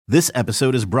This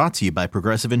episode is brought to you by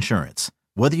Progressive Insurance.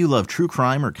 Whether you love true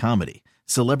crime or comedy,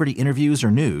 celebrity interviews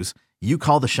or news, you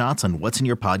call the shots on what's in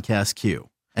your podcast queue.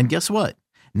 And guess what?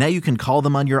 Now you can call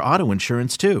them on your auto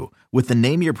insurance too with the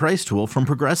Name Your Price tool from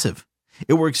Progressive.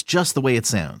 It works just the way it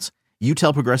sounds. You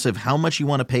tell Progressive how much you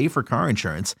want to pay for car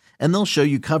insurance, and they'll show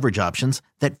you coverage options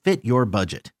that fit your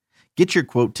budget. Get your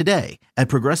quote today at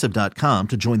Progressive.com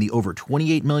to join the over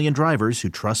 28 million drivers who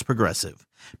trust Progressive.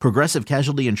 Progressive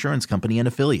Casualty Insurance Company and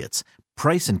Affiliates.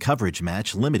 Price and coverage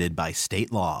match limited by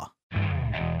state law.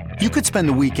 You could spend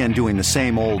the weekend doing the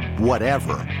same old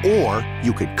whatever, or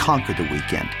you could conquer the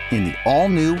weekend in the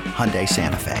all-new Hyundai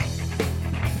Santa Fe.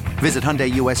 Visit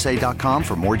HyundaiUSA.com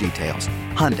for more details.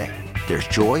 Hyundai, there's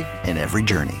joy in every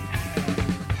journey.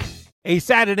 A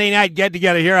Saturday night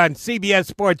get-together here on CBS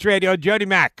Sports Radio. Jody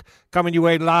Mack coming your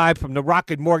way live from the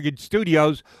Rocket Mortgage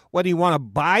Studios. Whether you want to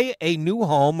buy a new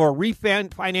home or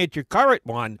refinance your current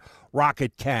one,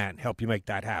 Rocket can help you make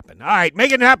that happen. All right,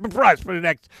 make it happen for us for the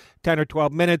next 10 or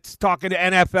 12 minutes. Talking to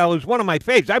NFL is one of my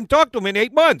faves. I haven't talked to him in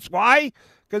 8 months. Why?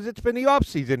 Because it's been the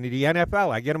offseason of the NFL.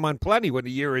 I get them on plenty when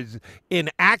the year is in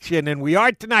action, and we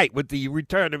are tonight with the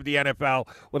return of the NFL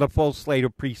with a full slate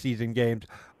of preseason games.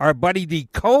 Our buddy, the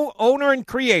co-owner and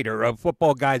creator of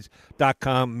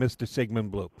FootballGuys.com, Mr.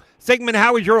 Sigmund Blue. Sigmund,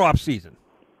 how was your offseason?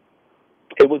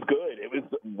 It was good. It was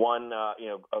one,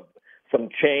 of some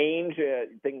change.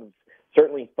 Things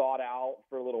certainly thought out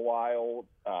for a little while.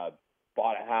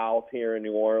 Bought a house here in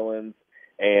New Orleans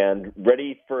and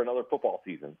ready for another football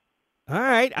season. All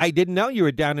right. I didn't know you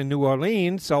were down in New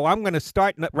Orleans, so I'm going to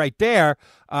start right there.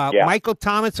 Michael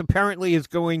Thomas apparently is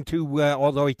going to,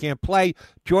 although he can't play,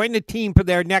 join the team for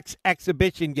their next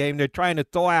exhibition game. They're trying to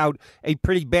thaw out a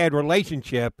pretty bad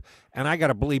relationship, and I got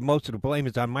to believe most of the blame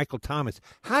is on Michael Thomas.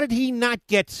 How did he not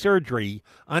get surgery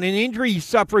on an injury he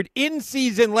suffered in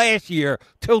season last year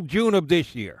till June of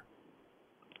this year?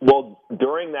 Well,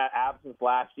 during that absence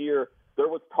last year, there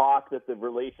was talk that the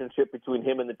relationship between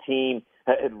him and the team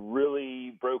had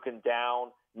really broken down,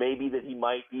 maybe that he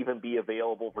might even be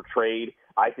available for trade.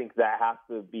 I think that has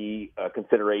to be a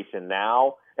consideration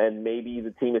now, and maybe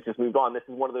the team has just moved on. This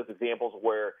is one of those examples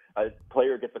where a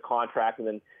player gets a contract and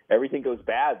then everything goes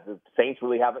bad. The Saints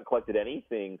really haven't collected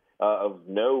anything of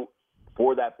note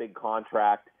for that big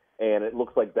contract, and it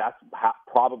looks like that's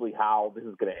probably how this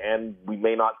is going to end. We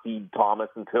may not see Thomas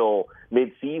until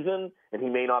mid-season, and he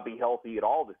may not be healthy at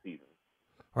all this season.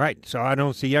 All right, so I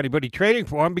don't see anybody trading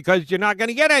for him because you're not going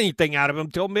to get anything out of him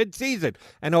until mid-season.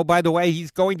 And, oh, by the way, he's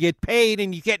going to get paid,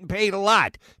 and he's getting paid a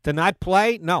lot. To not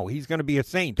play, no, he's going to be a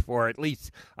Saint for at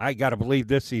least, I got to believe,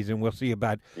 this season. We'll see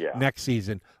about next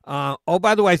season. Oh,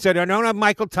 by the way, so they don't have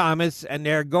Michael Thomas, and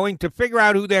they're going to figure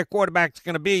out who their quarterback's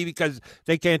going to be because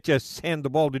they can't just hand the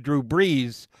ball to Drew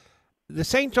Brees. The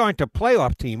Saints aren't a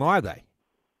playoff team, are they?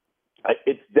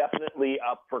 It's definitely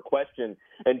up for question.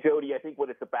 And, Jody, I think what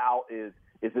it's about is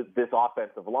this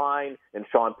offensive line and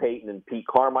Sean Payton and Pete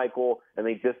Carmichael, and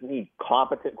they just need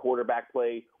competent quarterback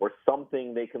play or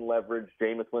something they can leverage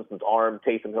Jameis Winston's arm,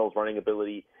 Taysom Hill's running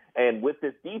ability. And with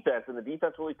this defense, and the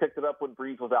defense really picked it up when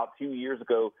Brees was out 2 years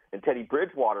ago and Teddy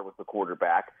Bridgewater was the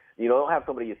quarterback. You know, they don't have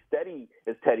somebody as steady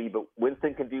as Teddy, but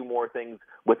Winston can do more things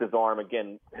with his arm.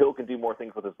 Again, Hill can do more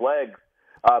things with his legs.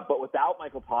 But without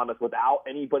Michael Thomas, without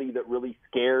anybody that really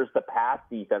scares the pass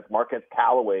defense, Marquez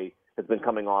Callaway has been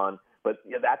coming on. But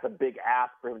that's a big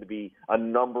ask for him to be a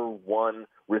number one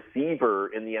receiver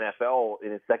in the NFL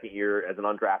in his second year as an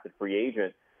undrafted free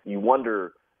agent. You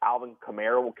wonder, Alvin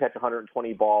Kamara will catch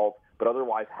 120 balls, but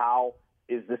otherwise, how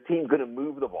is this team going to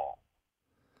move the ball?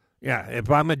 Yeah, if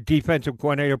I'm a defensive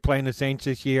coordinator playing the Saints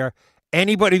this year,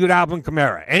 anybody with Alvin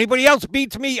Kamara. Anybody else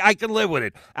beats me, I can live with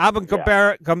it. Alvin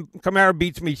Kamara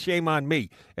beats me, shame on me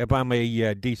if I'm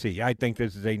a DC. I think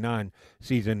this is a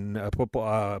non-season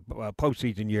football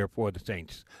postseason year for the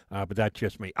Saints, but that's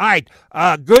just me. All right,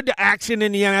 good action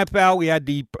in the NFL. We had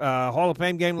the Hall of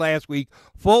Fame game last week.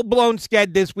 Full-blown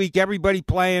sked this week. Everybody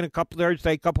playing, a couple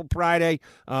Thursday, a couple Friday,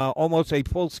 almost a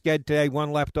full sked today,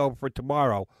 one left over for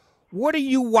tomorrow. What are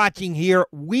you watching here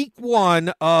week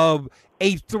one of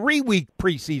a 3-week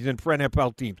preseason for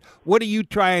NFL teams? What are you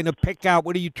trying to pick out?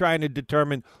 What are you trying to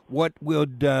determine? What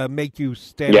would make you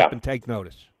stand up and take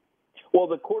notice? Well,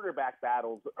 the quarterback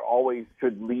battles always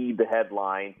should lead the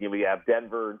headlines. You know, we have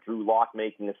Denver, Drew Lock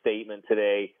making a statement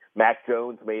today. Mac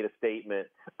Jones made a statement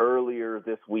earlier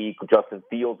this week. Justin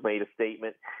Fields made a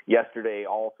statement yesterday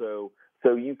also.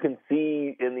 So you can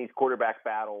see in these quarterback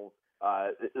battles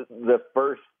the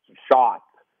first shots,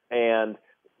 and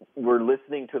we're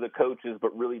listening to the coaches,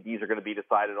 but really these are going to be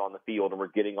decided on the field, and we're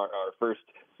getting our first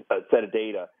set of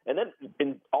data. And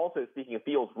then also, speaking of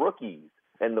Fields, rookies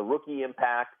and the rookie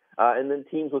impact, and then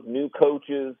teams with new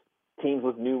coaches, teams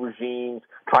with new regimes,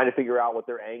 trying to figure out what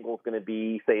their angle is going to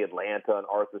be, say Atlanta and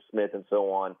Arthur Smith and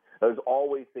so on. There's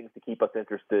always things to keep us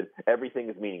interested. Everything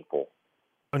is meaningful.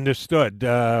 Understood.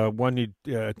 One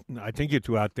I think you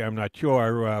threw out there, I'm not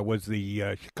sure, was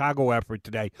the Chicago effort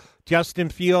today. Justin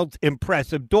Fields,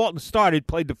 impressive. Dalton started,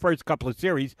 played the first couple of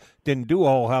series, didn't do a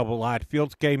whole hell of a lot.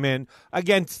 Fields came in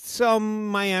against some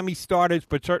Miami starters,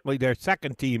 but certainly their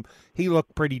second team, he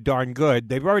looked pretty darn good.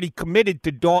 They've already committed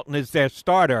to Dalton as their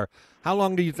starter. How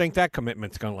long do you think that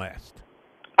commitment's going to last?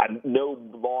 No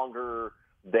longer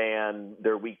than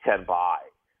their Week 10 bye.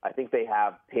 I think they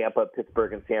have Tampa,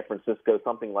 Pittsburgh, and San Francisco,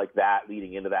 something like that,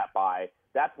 leading into that bye.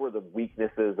 That's where the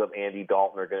weaknesses of Andy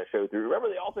Dalton are going to show through. Remember,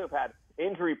 they also have had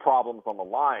injury problems on the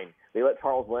line. They let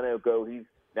Charles Leno go. He's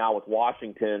now with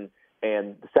Washington.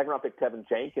 And the second-round pick, Tevin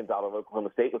Jenkins, out of Oklahoma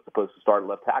State, was supposed to start at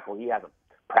left tackle. He hasn't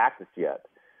practiced yet.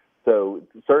 So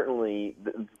certainly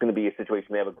it's going to be a situation.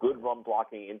 They have a good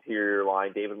run-blocking interior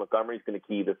line. David Montgomery's going to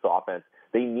key this offense.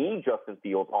 They need Justin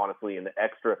Fields, honestly, and the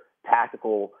extra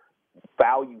tactical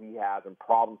value he has and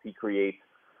problems he creates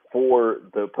for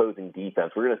the opposing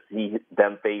defense. We're going to see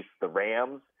them face the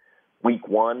Rams Week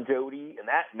 1, Jody, and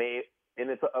that may in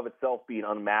and of itself be an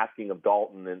unmasking of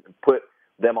Dalton and put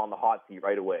them on the hot seat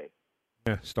right away.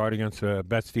 Yeah, starting against the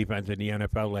best defense in the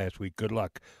NFL last week. Good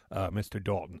luck, Mr.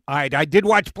 Dalton. All right, I did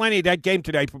watch plenty of that game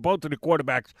today for both of the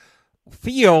quarterbacks.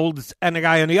 Fields and the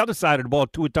guy on the other side of the ball,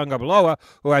 Tua Tagovailoa,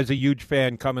 who has a huge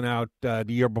fan coming out the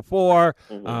year before,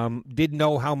 didn't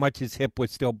know how much his hip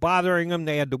was still bothering him.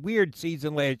 They had the weird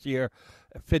season last year.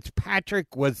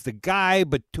 Fitzpatrick was the guy,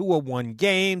 but Tua won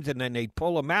games, and then they'd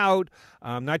pull him out.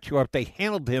 I'm not sure if they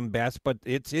handled him best, but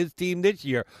it's his team this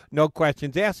year. No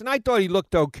questions asked. And I thought he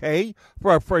looked okay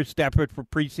for a first effort for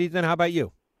preseason. How about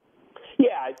you?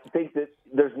 Yeah, I think that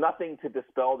there's nothing to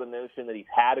dispel the notion that he's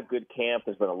had a good camp.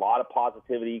 There's been a lot of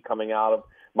positivity coming out of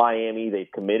Miami.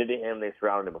 They've committed to him. They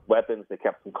surrounded him with weapons. They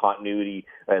kept some continuity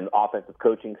and offensive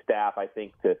coaching staff, I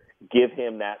think, to give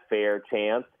him that fair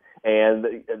chance. And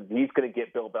he's going to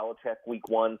get Bill Belichick Week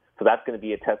 1, so that's going to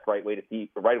be a test right way to see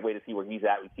where he's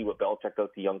at. We see what Belichick does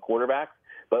to young quarterbacks.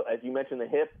 But as you mentioned, the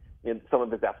hip and some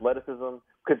of his athleticism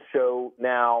could show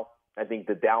now. I think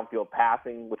the downfield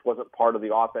passing, which wasn't part of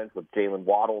the offense with Jalen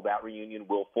Waddle, that reunion,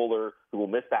 Will Fuller, who will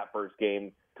miss that first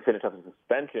game to finish up his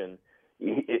suspension,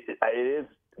 it is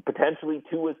potentially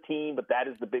Tua's team, but that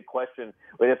is the big question.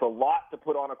 And it's a lot to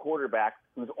put on a quarterback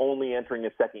who's only entering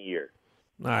his second year.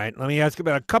 All right, let me ask you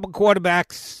about a couple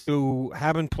quarterbacks who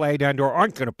haven't played and or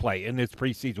aren't going to play in this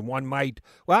preseason. One might,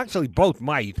 well, actually both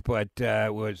might, but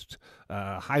was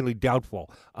highly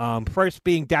doubtful. First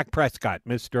being Dak Prescott,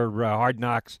 Mr. Hard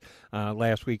Knocks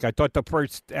last week. I thought the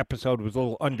first episode was a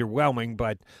little underwhelming,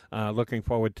 but looking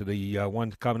forward to the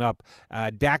ones coming up.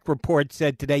 Dak report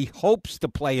said today hopes to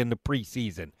play in the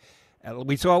preseason.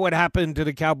 We saw what happened to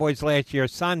the Cowboys last year.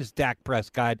 Son's Dak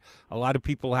Prescott. A lot of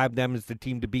people have them as the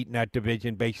team to beat in that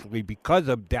division basically because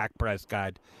of Dak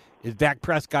Prescott. Is Dak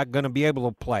Prescott going to be able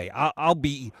to play? I'll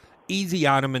be easy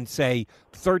on him and say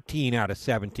 13 out of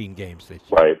 17 games this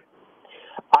year. Right.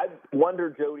 I wonder,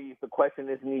 Jody, if the question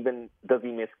isn't even does he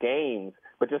miss games,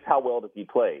 but just how well does he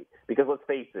play? Because let's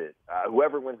face it,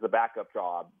 whoever wins the backup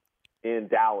job in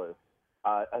Dallas,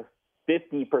 a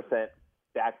 50%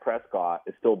 Dak Prescott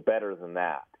is still better than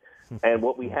that. And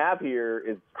what we have here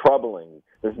is troubling.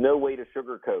 There's no way to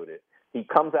sugarcoat it. He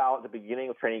comes out at the beginning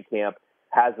of training camp,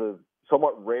 has a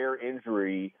somewhat rare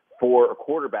injury for a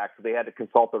quarterback, so they had to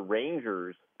consult the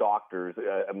Rangers doctors,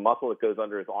 a muscle that goes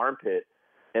under his armpit.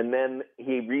 And then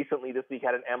he recently this week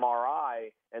had an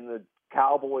MRI, and the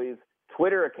Cowboys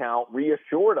Twitter account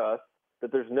reassured us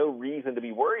that there's no reason to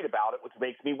be worried about it, which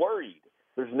makes me worried.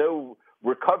 There's no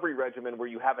recovery regimen where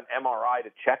you have an MRI to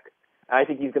check. And I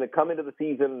think he's going to come into the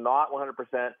season not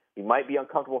 100%. He might be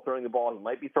uncomfortable throwing the ball. He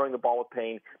might be throwing the ball with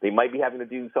pain. They might be having to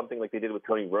do something like they did with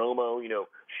Tony Romo,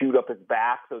 shoot up his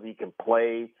back so that he can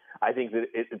play. I think that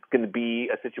it's going to be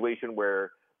a situation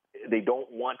where they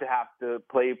don't want to have to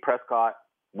play Prescott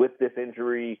with this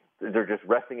injury. They're just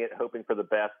resting it, hoping for the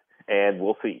best, and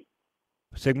we'll see.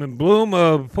 Sigmund Bloom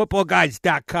of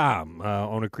FootballGuys.com,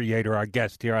 owner-creator, our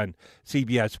guest here on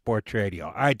CBS Sports Radio.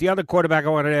 All right, the other quarterback I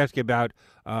wanted to ask you about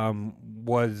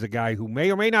was a guy who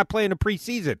may or may not play in the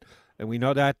preseason. And we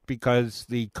know that because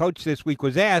the coach this week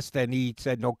was asked, and he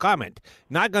said no comment.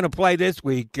 Not going to play this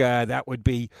week. That would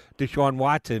be Deshaun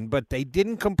Watson. But they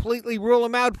didn't completely rule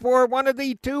him out for one of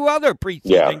the two other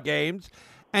preseason games.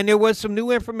 And there was some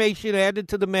new information added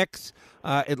to the mix.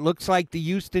 It looks like the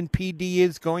Houston PD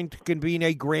is going to convene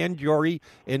a grand jury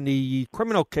in the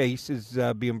criminal case is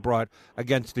being brought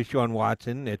against Deshaun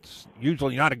Watson. It's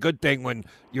usually not a good thing when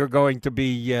you're going to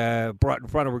be brought in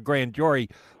front of a grand jury.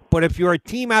 But if you're a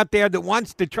team out there that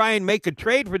wants to try and make a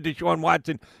trade for Deshaun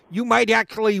Watson, you might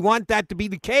actually want that to be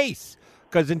the case.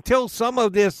 Because until some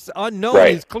of this unknown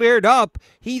is cleared up,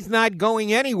 he's not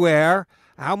going anywhere.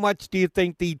 How much do you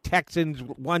think the Texans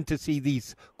want to see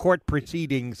these court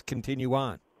proceedings continue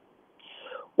on?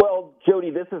 Well, Jody,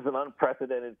 this is an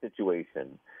unprecedented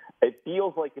situation. It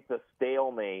feels like it's a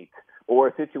stalemate or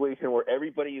a situation where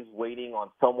everybody is waiting on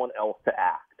someone else to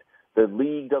act. The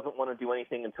league doesn't want to do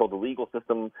anything until the legal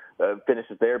system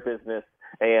finishes their business,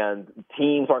 and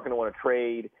teams aren't going to want to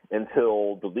trade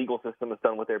until the legal system is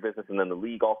done with their business, and then the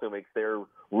league also makes their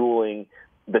ruling.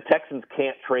 The Texans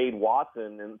can't trade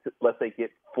Watson unless they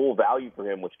get full value for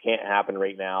him, which can't happen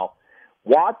right now.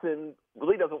 Watson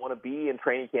really doesn't want to be in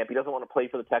training camp. He doesn't want to play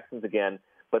for the Texans again,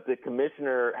 but the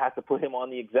commissioner has to put him on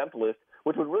the exempt list,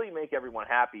 which would really make everyone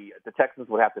happy. The Texans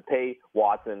would have to pay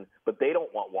Watson, but they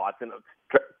don't want Watson.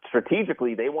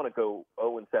 Strategically, they want to go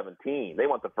 0-17. They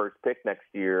want the first pick next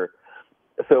year.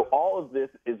 So all of this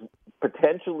is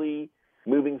potentially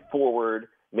moving forward.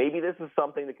 Maybe this is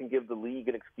something that can give the league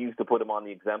an excuse to put him on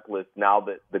the exempt list now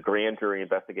that the grand jury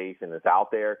investigation is out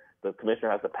there. The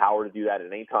commissioner has the power to do that at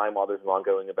any time while there's an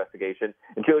ongoing investigation.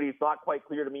 And, Jody, it's not quite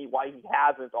clear to me why he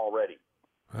hasn't already.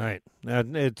 Right.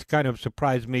 It's kind of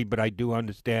surprised me, but I do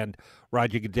understand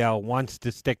Roger Goodell wants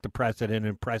to stick to precedent,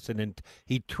 and precedent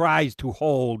he tries to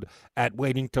hold at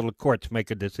waiting till the courts make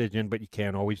a decision, but you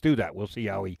can't always do that. We'll see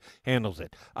how he handles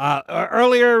it.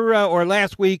 Earlier or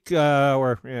last week,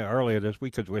 earlier this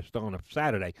week because we're still on a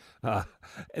Saturday,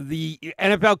 the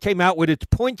NFL came out with its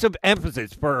points of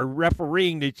emphasis for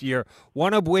refereeing this year,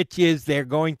 one of which is they're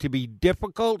going to be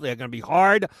difficult, they're going to be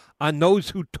hard on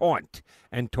those who taunt.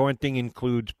 And taunting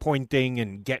includes pointing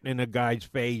and getting in a guy's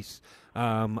face.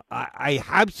 I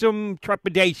have some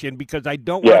trepidation because I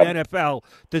don't want NFL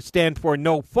to stand for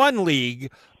no fun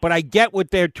league, but I get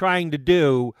what they're trying to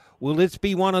do. Will this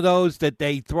be one of those that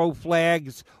they throw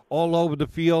flags all over the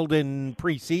field in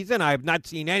preseason? I have not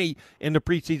seen any in the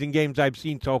preseason games I've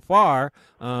seen so far,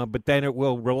 but then it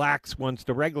will relax once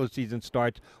the regular season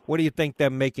starts. What do you think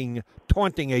them making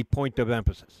taunting a point of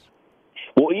emphasis?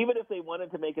 Well, even if they wanted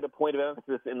to make it a point of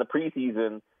emphasis in the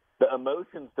preseason, the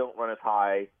emotions don't run as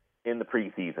high in the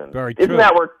preseason. Very true.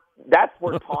 That's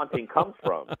where taunting comes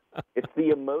from? It's the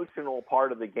emotional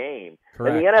part of the game.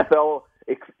 Correct. And the NFL,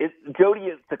 Jody,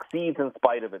 it succeeds in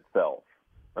spite of itself.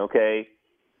 Okay?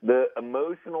 The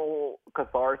emotional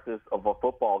catharsis of a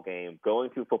football game, going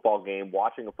to a football game,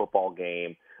 watching a football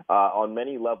game, on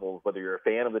many levels, whether you're a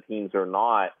fan of the teams or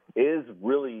not, is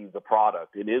really the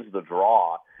product. It is the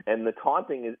draw. And the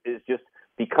taunting is just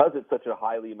because it's such a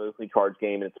highly emotionally charged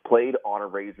game and it's played on a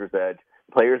razor's edge,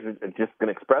 players are just going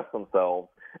to express themselves.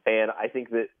 And I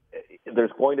think that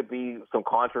there's going to be some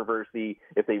controversy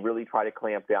if they really try to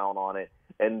clamp down on it.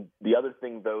 And the other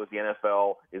thing, though, is the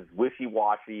NFL is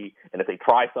wishy-washy, and if they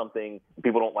try something,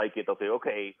 people don't like it, they'll say,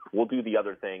 okay, we'll do the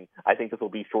other thing. I think this will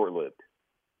be short-lived.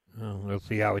 Oh, we'll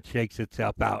see how it shakes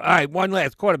itself out. All right, one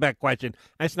last quarterback question.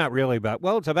 That's not really about,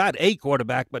 well, it's about a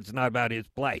quarterback, but it's not about his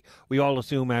play. We all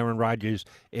assume Aaron Rodgers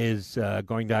is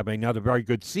going to have another very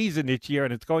good season this year,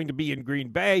 and it's going to be in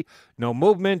Green Bay. No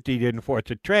movement. He didn't force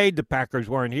a trade. The Packers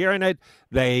weren't hearing it.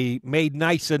 They made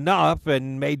nice enough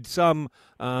and made some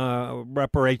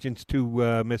reparations to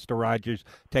Mr. Rodgers,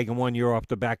 taking 1 year off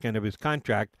the back end of his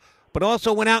contract, but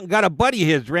also went out and got a buddy of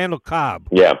his, Randall Cobb,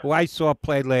 who I saw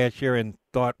play last year and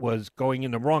thought was going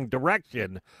in the wrong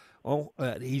direction.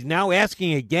 He's now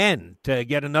asking again to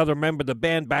get another member of the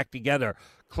band back together,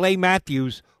 Clay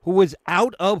Matthews, who was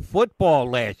out of football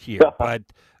last year. But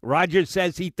Rodgers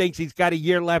says he thinks he's got a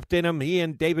year left in him. He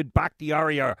and David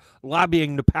Bakhtiari are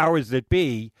lobbying the powers that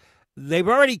be. They've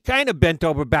already kind of bent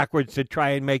over backwards to try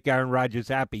and make Aaron Rodgers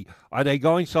happy. Are they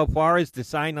going so far as to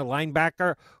sign a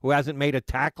linebacker who hasn't made a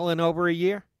tackle in over a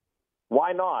year?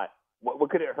 Why not? What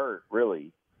could it hurt,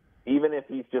 really? Even if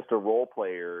he's just a role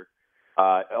player.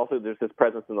 Also, there's his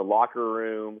presence in the locker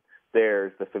room.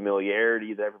 There's the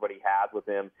familiarity that everybody has with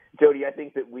him. Jody, I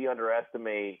think that we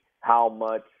underestimate how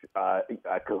much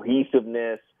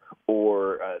cohesiveness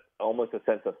or almost a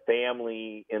sense of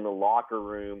family in the locker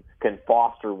room can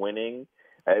foster winning.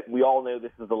 We all know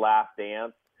this is the last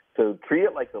dance, so treat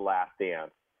it like the last dance.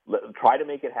 Try to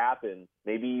make it happen.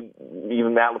 Maybe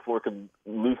even Matt LaFleur could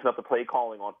loosen up the play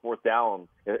calling on fourth down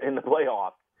in the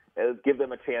playoffs give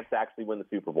them a chance to actually win the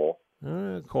Super Bowl.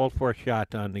 Called for a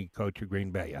shot on the coach of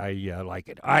Green Bay. I like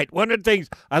it. All right, one of the things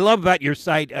I love about your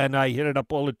site, and I hit it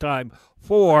up all the time,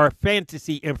 for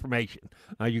fantasy information.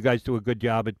 You guys do a good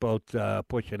job at both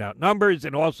pushing out numbers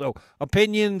and also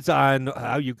opinions on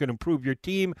how you can improve your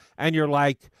team, and you're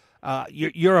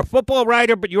a football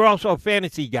writer, but you're also a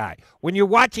fantasy guy. When you're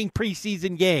watching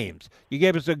preseason games, you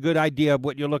gave us a good idea of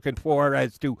what you're looking for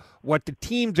as to what the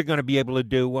teams are going to be able to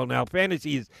do. Well, now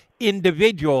fantasy is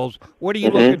individuals. What are you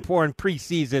looking for in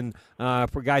preseason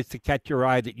for guys to catch your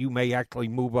eye that you may actually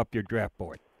move up your draft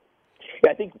board? Yeah,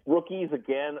 I think rookies,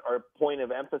 again, are a point of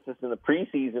emphasis in the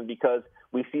preseason because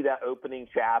we see that opening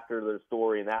chapter of their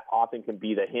story, and that often can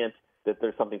be the hint that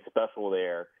there's something special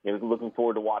there. Looking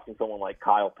forward to watching someone like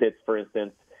Kyle Pitts, for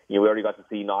instance. We already got to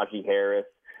see Najee Harris.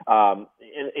 And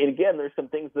again, there's some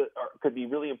things that could be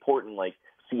really important, like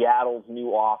Seattle's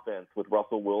new offense with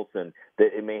Russell Wilson, that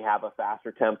it may have a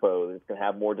faster tempo, it's going to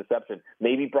have more deception.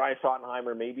 Maybe Brian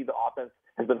Schottenheimer, maybe the offense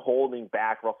has been holding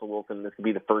back Russell Wilson. This could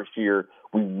be the first year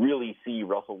we really see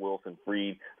Russell Wilson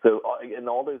freed. So, and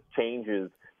all those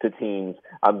changes to teams,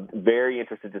 I'm very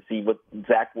interested to see what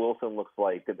Zach Wilson looks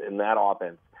like in that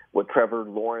offense, what Trevor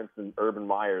Lawrence and Urban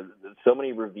Meyer, so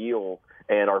many reveal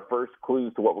and our first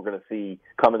clues to what we're going to see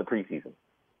come in the preseason.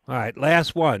 All right,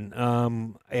 last one.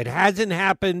 It hasn't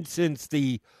happened since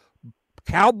the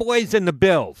Cowboys and the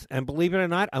Bills, and believe it or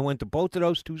not, I went to both of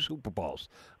those two Super Bowls.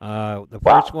 The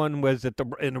first one was in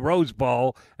the Rose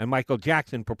Bowl, and Michael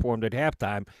Jackson performed at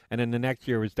halftime, and then the next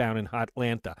year was down in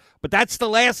Atlanta. But that's the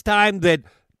last time that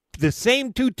the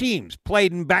same two teams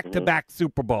played in back-to-back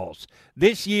Super Bowls.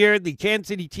 This year, the Kansas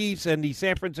City Chiefs and the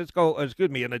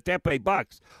and the Tampa Bay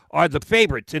Bucks are the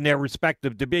favorites in their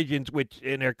respective divisions,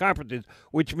 in their conferences,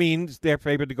 which means they're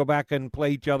favored to go back and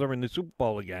play each other in the Super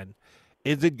Bowl again.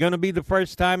 Is it going to be the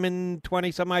first time in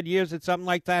 20-some-odd years that something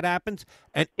like that happens?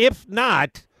 And if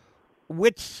not,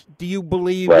 which do you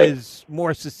believe is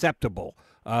more susceptible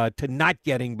to not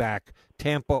getting back,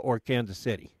 Tampa or Kansas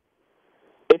City?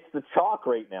 It's the chalk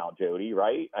right now, Jody,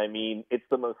 right? I mean, it's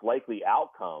the most likely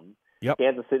outcome. Yep.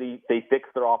 Kansas City, they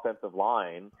fixed their offensive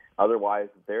line. Otherwise,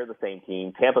 they're the same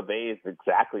team. Tampa Bay is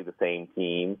exactly the same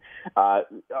team.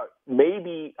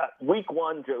 Maybe week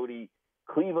one, Jody,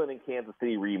 Cleveland and Kansas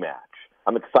City rematch.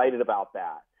 I'm excited about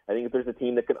that. I think if there's a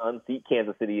team that can unseat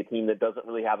Kansas City, a team that doesn't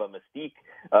really have a mystique,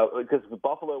 because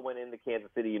Buffalo went into Kansas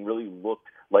City and really looked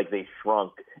like they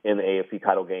shrunk in the AFC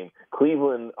title game.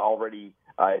 Cleveland already,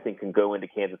 I think, can go into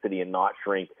Kansas City and not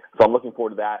shrink. So I'm looking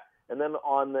forward to that. And then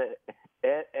on the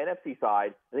NFC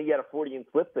side, I think you had a 40-inch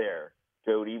split there,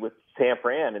 Jody, with San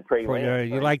Fran and Trey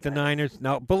Lance. You like the Niners?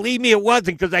 No, believe me, it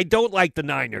wasn't, because I don't like the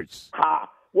Niners.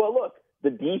 Well, look, the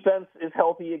defense is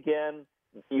healthy again.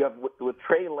 You have with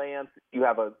Trey Lance,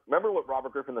 remember what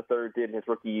Robert Griffin III did in his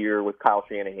rookie year with Kyle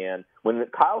Shanahan? When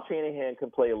Kyle Shanahan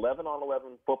can play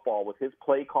 11-on-11 football with his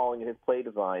play calling and his play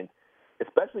design,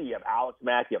 especially you have Alex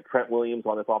Mack, you have Trent Williams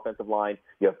on this offensive line,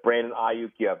 you have Brandon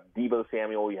Ayuk, you have Deebo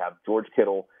Samuel, you have George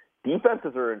Kittle.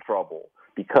 Defenses are in trouble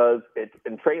because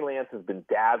Trey Lance has been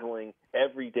dazzling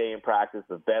every day in practice.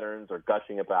 The veterans are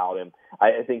gushing about him.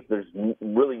 I think there's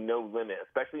really no limit,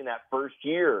 especially in that first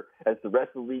year as the rest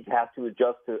of the league has to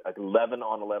adjust to an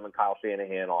 11-on-11 Kyle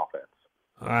Shanahan offense.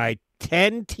 All right,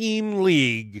 10-team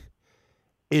league.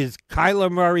 Is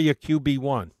Kyler Murray a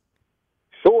QB1?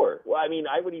 Sure. Well, I mean,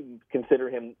 I would even consider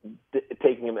him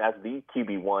taking him as the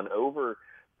QB1 over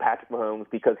Patrick Mahomes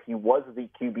because he was the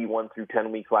QB1 through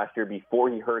 10 weeks last year before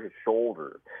he hurt his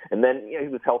shoulder. And then he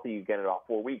was healthy again in about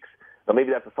 4 weeks. Now,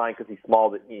 maybe that's a sign because he's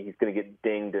small that he's going to get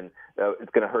dinged and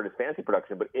it's going to hurt his fantasy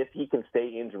production. But if he can stay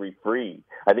injury-free,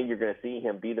 I think you're going to see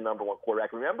him be the number one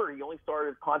quarterback. Remember, he only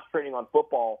started concentrating on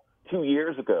football 2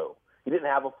 years ago. He didn't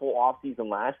have a full offseason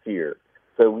last year.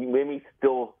 So we maybe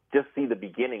still just see the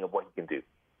beginning of what he can do.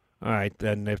 All right,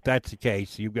 then if that's the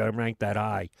case, you've got to rank that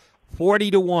high.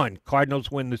 40-1, Cardinals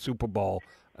win the Super Bowl.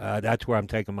 That's where I'm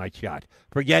taking my shot.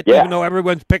 Even though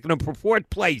everyone's picking them for fourth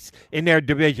place in their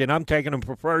division, I'm taking them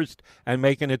for first and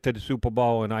making it to the Super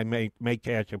Bowl, and I may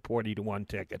cash a 40-1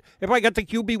 ticket. If I got the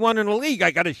QB1 in the league,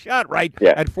 I got a shot, right?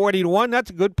 Yeah. At 40-1, that's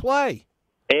a good play.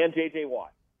 And J.J.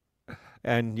 Watt.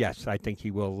 And, yes, I think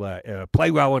he will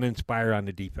play well and inspire on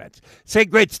the defense. Say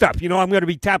great stuff. I'm going to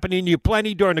be tapping into you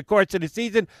plenty during the course of the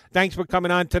season. Thanks for coming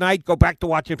on tonight. Go back to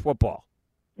watching football.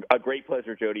 A great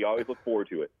pleasure, Jody. I always look forward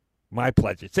to it. My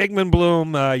pleasure. Sigmund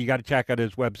Bloom, you got to check out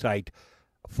his website,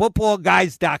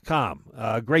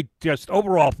 footballguys.com. Great, just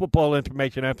overall football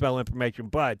information, NFL information,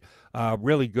 but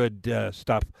really good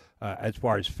stuff as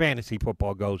far as fantasy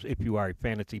football goes if you are a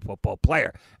fantasy football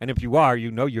player. And if you are, you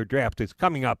know your draft is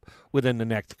coming up within the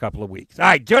next couple of weeks. All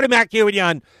right, Jody Mack here with you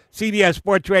on CBS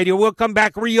Sports Radio. We'll come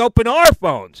back, reopen our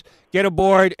phones. Get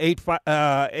aboard,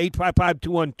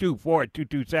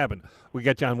 855-212-4227. We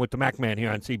get you on with the Mac Man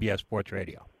here on CBS Sports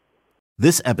Radio.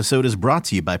 This episode is brought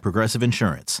to you by Progressive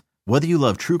Insurance. Whether you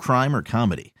love true crime or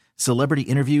comedy, celebrity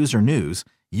interviews or news,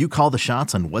 you call the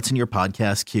shots on what's in your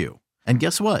podcast queue. And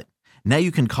guess what? Now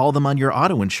you can call them on your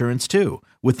auto insurance too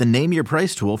with the Name Your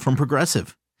Price tool from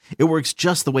Progressive. It works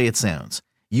just the way it sounds.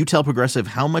 You tell Progressive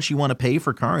how much you want to pay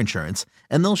for car insurance,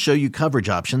 and they'll show you coverage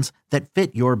options that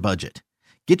fit your budget.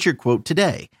 Get your quote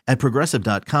today at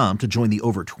Progressive.com to join the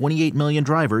over 28 million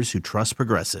drivers who trust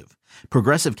Progressive.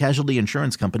 Progressive Casualty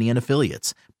Insurance Company and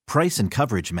Affiliates. Price and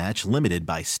coverage match limited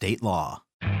by state law.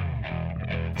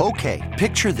 Okay,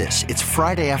 picture this. It's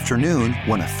Friday afternoon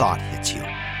when a thought hits you.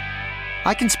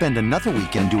 I can spend another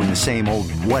weekend doing the same old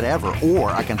whatever,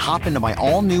 or I can hop into my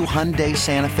all-new Hyundai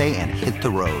Santa Fe and hit the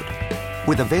road.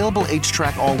 With available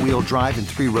H-Track all-wheel drive and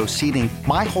 3-row seating,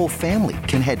 my whole family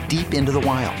can head deep into the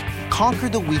wild. Conquer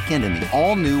the weekend in the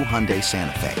all-new Hyundai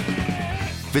Santa Fe.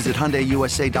 Visit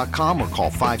HyundaiUSA.com or call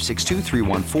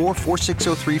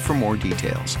 562-314-4603 for more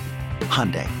details.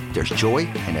 Hyundai, there's joy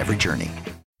in every journey.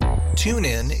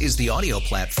 TuneIn is the audio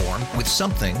platform with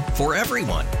something for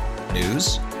everyone.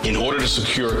 News. In order to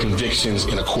secure convictions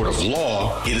in a court of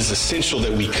law, it is essential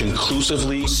that we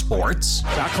conclusively. Sports.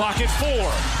 Got clock at 4.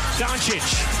 Doncic.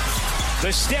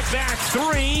 The step back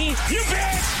 3. You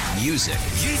bet. Music.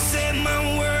 You set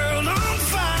my world on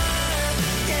fire.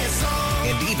 Yes,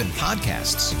 and even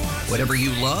podcasts. Whatever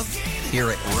you love, hear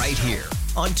it right here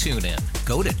on TuneIn.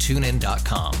 Go to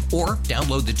TuneIn.com or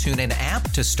download the TuneIn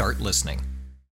app to start listening.